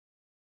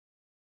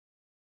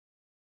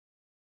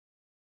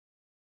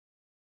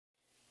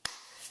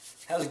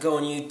How's it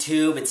going,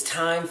 YouTube? It's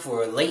time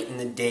for Late in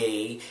the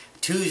Day,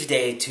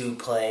 Tuesday to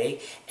play.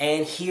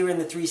 And here in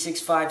the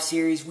 365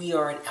 series, we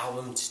are at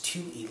albums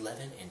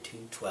 211 and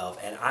 212.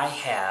 And I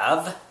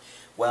have,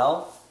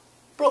 well,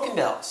 Broken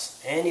Bells.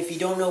 And if you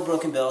don't know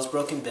Broken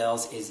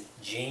Bells is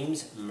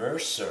James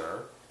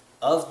Mercer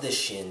of the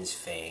Shins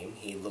fame.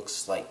 He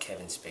looks like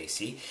Kevin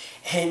Spacey.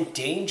 And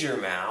Danger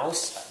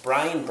Mouse,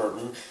 Brian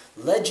Burton,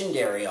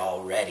 legendary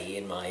already,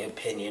 in my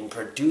opinion,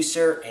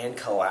 producer and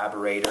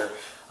collaborator.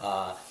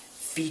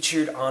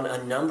 Featured on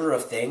a number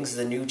of things,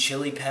 the new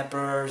Chili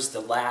Peppers, The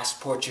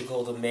Last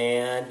Portugal the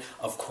Man,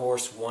 of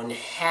course one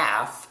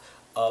half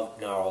of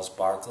Gnarls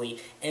Barkley,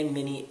 and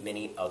many,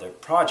 many other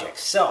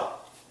projects. So,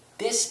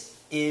 this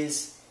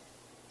is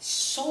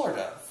sort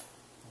of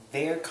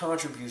their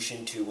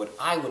contribution to what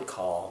I would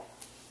call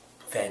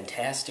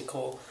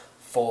fantastical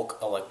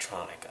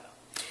folk-electronica.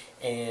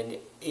 And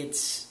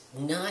it's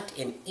not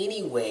in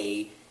any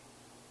way,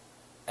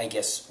 I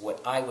guess,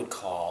 what I would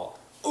call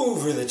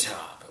over the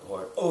top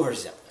or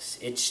overzealous.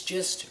 It's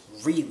just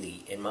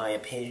really, in my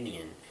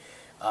opinion,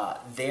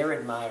 their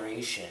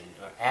admiration,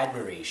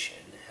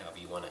 however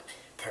you want to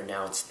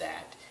pronounce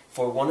that,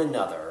 for one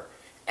another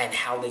and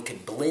how they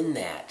could blend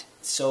that.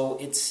 So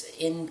it's,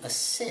 in a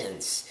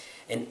sense,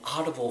 an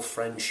audible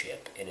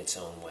friendship in its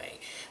own way.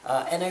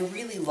 And I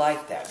really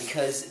like that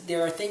because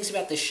there are things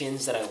about the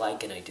Shins that I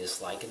like and I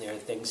dislike, and there are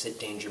things that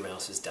Danger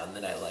Mouse has done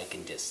that I like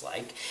and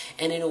dislike.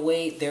 And in a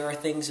way, there are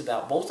things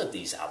about both of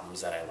these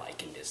albums that I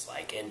like and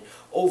dislike. And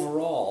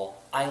overall,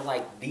 I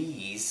like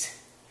these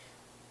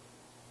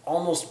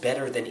almost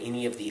better than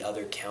any of the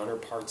other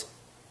counterparts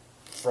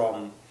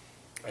from,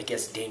 I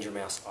guess, Danger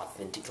Mouse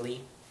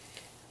authentically.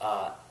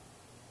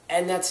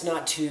 And that's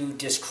not to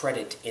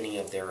discredit any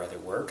of their other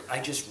work.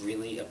 I just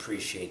really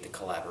appreciate the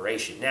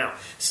collaboration. Now,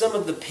 some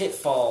of the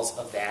pitfalls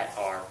of that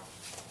are,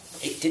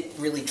 it didn't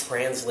really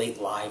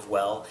translate live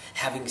well.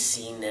 Having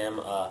seen them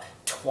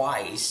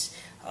twice,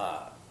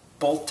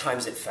 both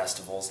times at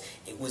festivals,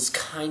 it was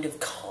kind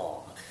of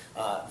calm,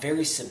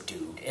 very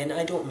subdued. And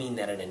I don't mean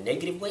that in a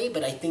negative way,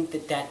 but I think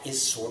that that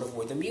is sort of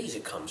where the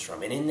music comes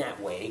from. And in that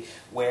way,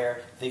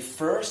 where the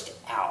first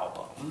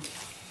album,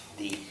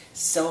 the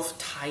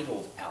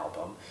self-titled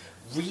album,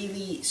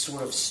 really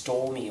sort of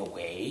stole me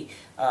away.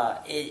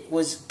 It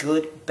was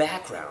good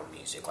background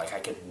music. Like, I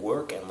could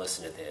work and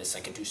listen to this,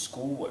 I could do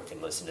schoolwork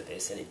and listen to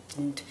this, and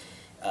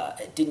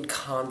it didn't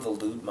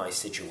convolute my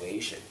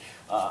situation.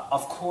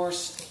 Of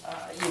course,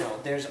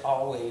 there's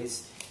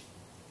always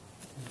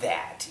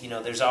that.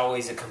 There's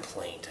always a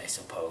complaint, I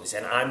suppose.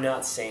 And I'm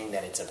not saying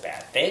that it's a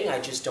bad thing. I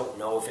just don't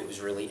know if it was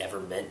really ever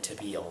meant to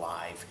be a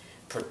live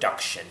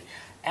production.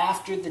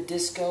 After the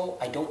disco,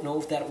 I don't know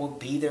if that will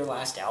be their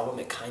last album.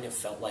 It kind of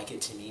felt like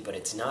it to me, but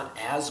it's not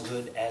as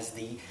good as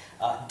the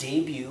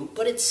debut,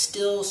 but it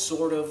still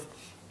sort of,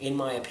 in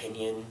my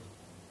opinion,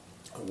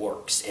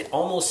 works. It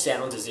almost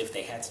sounds as if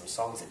they had some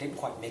songs that didn't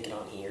quite make it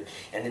on here,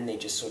 and then they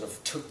just sort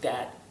of took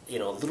that, a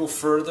little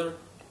further,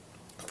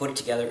 put it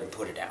together, and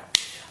put it out.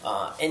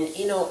 And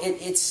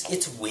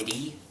it's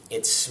witty,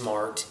 it's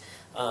smart,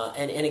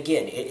 and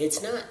again,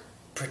 it's not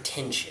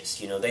pretentious.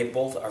 They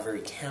both are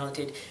very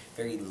talented,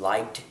 very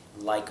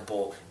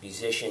likable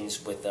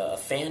musicians with a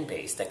fan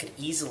base that could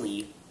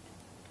easily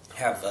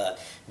have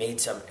made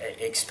some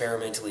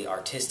experimentally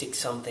artistic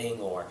something,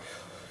 or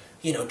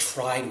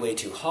tried way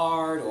too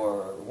hard,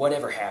 or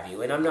whatever have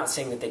you. And I'm not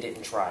saying that they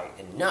didn't try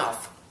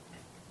enough.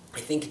 I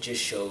think it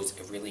just shows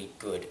a really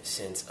good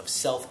sense of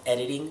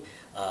self-editing,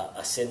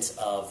 a sense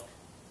of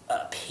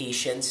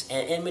patience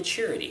and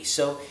maturity.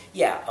 So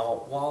yeah,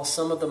 while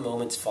some of the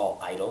moments fall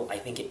idle, I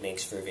think it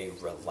makes for a very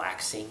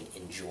relaxing,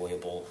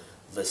 enjoyable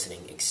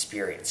listening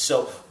experience.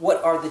 So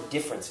what are the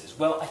differences?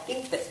 Well, I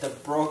think that the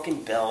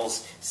Broken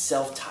Bells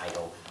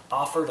self-title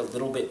offered a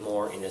little bit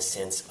more in a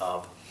sense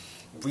of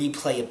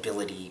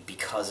replayability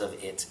because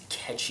of its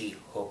catchy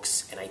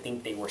hooks, and I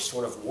think they were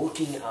sort of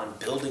working on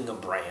building a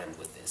brand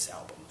with this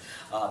album.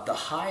 The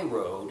High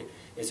Road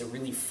is a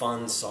really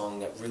fun song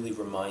that really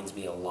reminds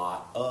me a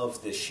lot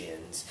of the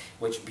Shins,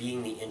 which,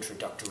 being the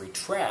introductory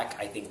track,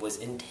 I think was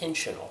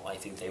intentional. I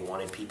think they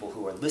wanted people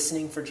who are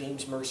listening for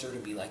James Mercer to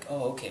be like,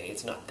 oh, okay,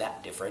 it's not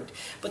that different.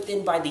 But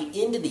then by the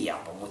end of the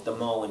album, with the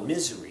Mo and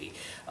Misery,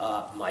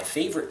 my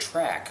favorite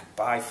track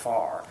by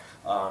far,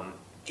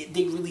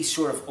 they really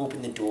sort of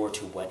open the door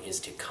to what is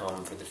to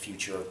come for the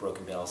future of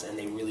Broken Bells, and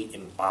they really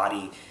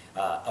embody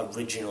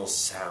original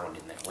sound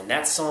in that one.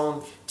 That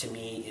song, to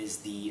me, is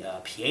the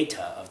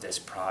Pieta of this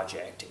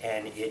project,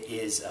 and it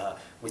is,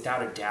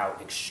 without a doubt,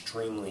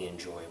 extremely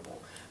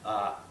enjoyable.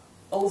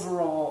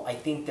 Overall, I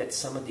think that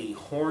some of the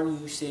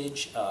horn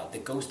usage, The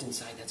Ghost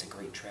Inside, that's a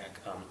great track.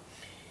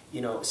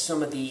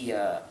 Some of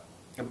the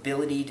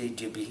ability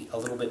to be a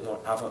little bit more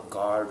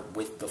avant-garde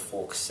with the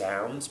folk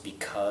sounds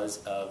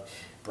because of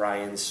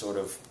Brian's sort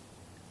of,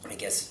 I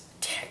guess,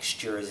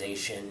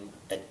 texturization,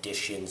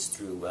 additions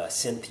through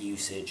synth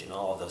usage and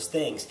all of those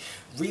things,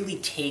 really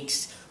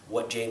takes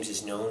what James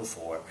is known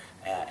for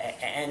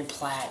and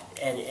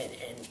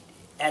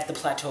at the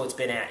plateau it's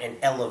been at and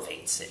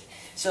elevates it.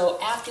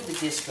 So after the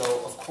disco,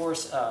 of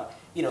course,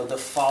 you know, the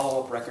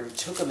follow-up record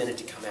took a minute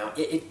to come out.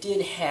 It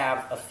did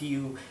have a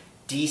few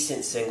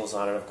decent singles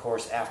on it, of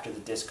course, after the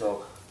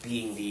disco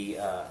being the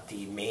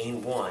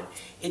main one.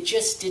 It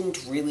just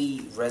didn't really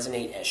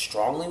resonate as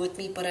strongly with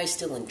me, but I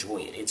still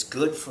enjoy it. It's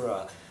good for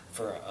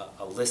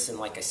a listen,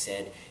 like I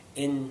said,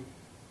 in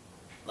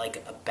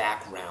like a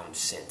background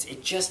sense.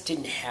 It just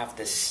didn't have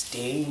the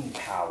staying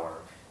power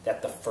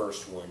that the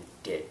first one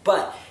did.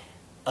 But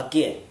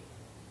again,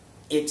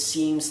 it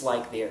seems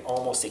like they're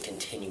almost a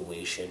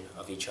continuation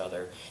of each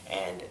other,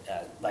 and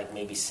like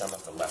maybe some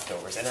of the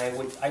leftovers. And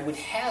I would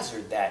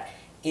hazard that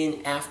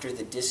in After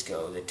the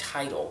Disco, the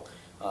title,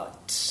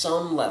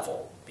 some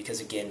level,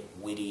 because again,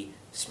 witty,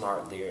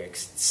 smart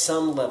lyrics,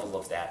 some level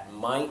of that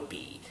might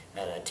be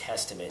a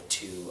testament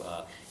to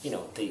you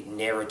know, the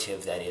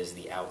narrative that is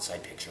the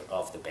outside picture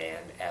of the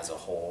band as a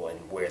whole and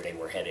where they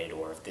were headed,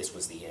 or if this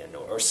was the end,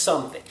 or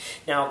something.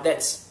 Now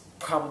that's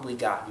probably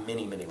got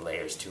many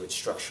layers to it,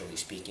 structurally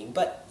speaking,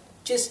 but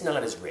just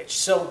not as rich.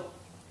 So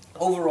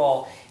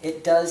overall,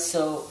 it does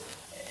so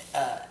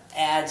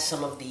add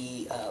some of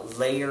the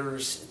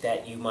layers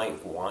that you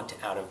might want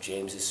out of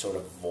James's sort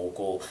of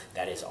vocal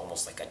that is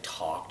almost like a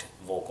talked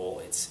vocal.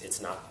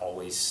 It's not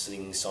always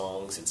sing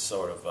songs, it's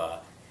sort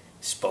of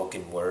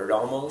spoken word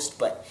almost,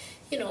 but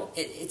you know,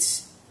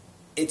 it's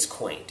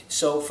quaint.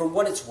 So for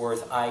what it's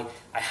worth, I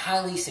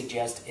highly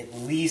suggest at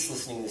least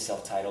listening to the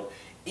self-titled.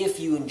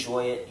 If you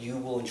enjoy it, you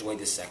will enjoy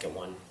the second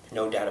one,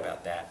 no doubt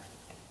about that.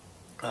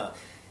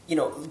 You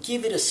know,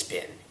 give it a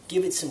spin,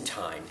 give it some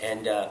time,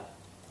 and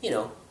you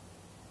know,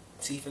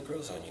 see if it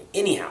grows on you.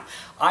 Anyhow,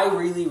 I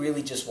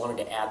really just wanted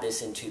to add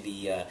this into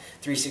the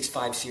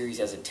 365 series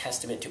as a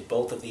testament to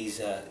both of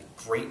these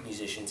great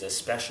musicians,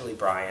 especially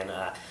Brian.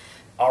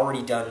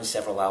 Already done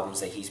several albums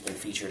that he's been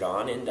featured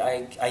on, and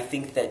I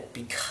think that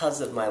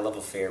because of my love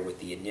affair with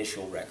the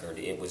initial record,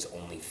 it was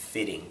only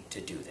fitting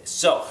to do this.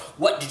 So,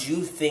 what did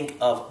you think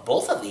of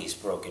both of these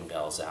Broken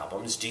Bells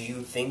albums? Do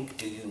you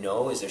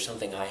know, is there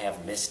something I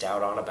have missed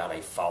out on about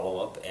a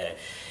follow-up?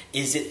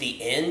 Is it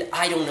the end?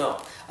 I don't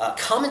know.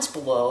 Comments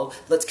below.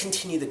 Let's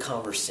continue the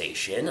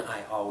conversation.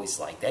 I always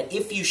like that.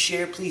 If you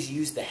share, please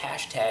use the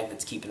hashtag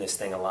that's keeping this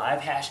thing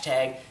alive.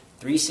 Hashtag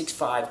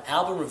 365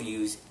 album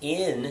reviews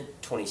in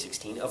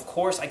 2016. Of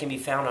course, I can be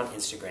found on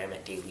Instagram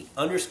at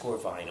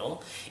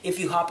daily_vinyl. If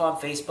you hop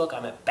on Facebook,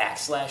 I'm at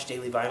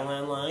 /dailyvinyl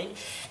online.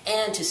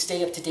 And to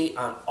stay up to date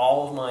on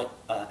all of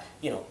my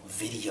you know,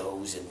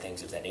 videos and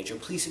things of that nature,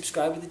 please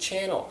subscribe to the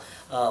channel.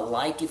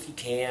 Like if you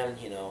can,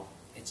 you know,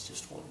 it's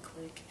just one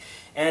click.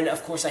 And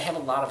of course, I have a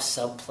lot of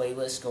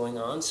sub-playlists going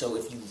on, so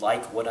if you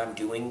like what I'm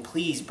doing,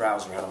 please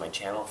browse around on my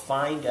channel.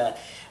 Find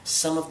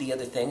some of the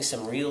other things,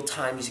 some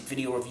real-time music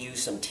video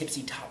reviews, some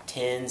tipsy top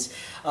 10s,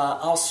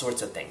 all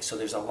sorts of things. So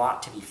there's a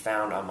lot to be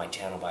found on my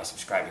channel by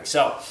subscribing.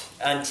 So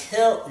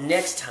until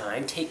next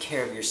time, take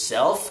care of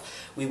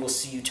yourself. We will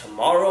see you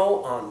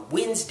tomorrow on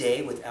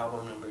Wednesday with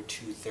album number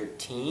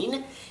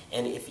 213.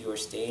 And if you are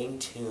staying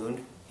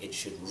tuned, it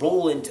should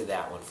roll into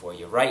that one for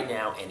you right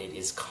now, and it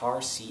is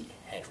Car Seat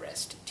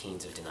Headrest,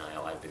 Teens of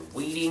Denial. I've been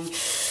waiting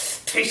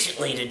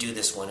patiently to do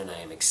this one, and I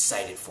am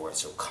excited for it.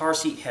 So Car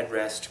Seat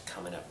Headrest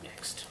coming up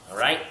next. All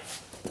right?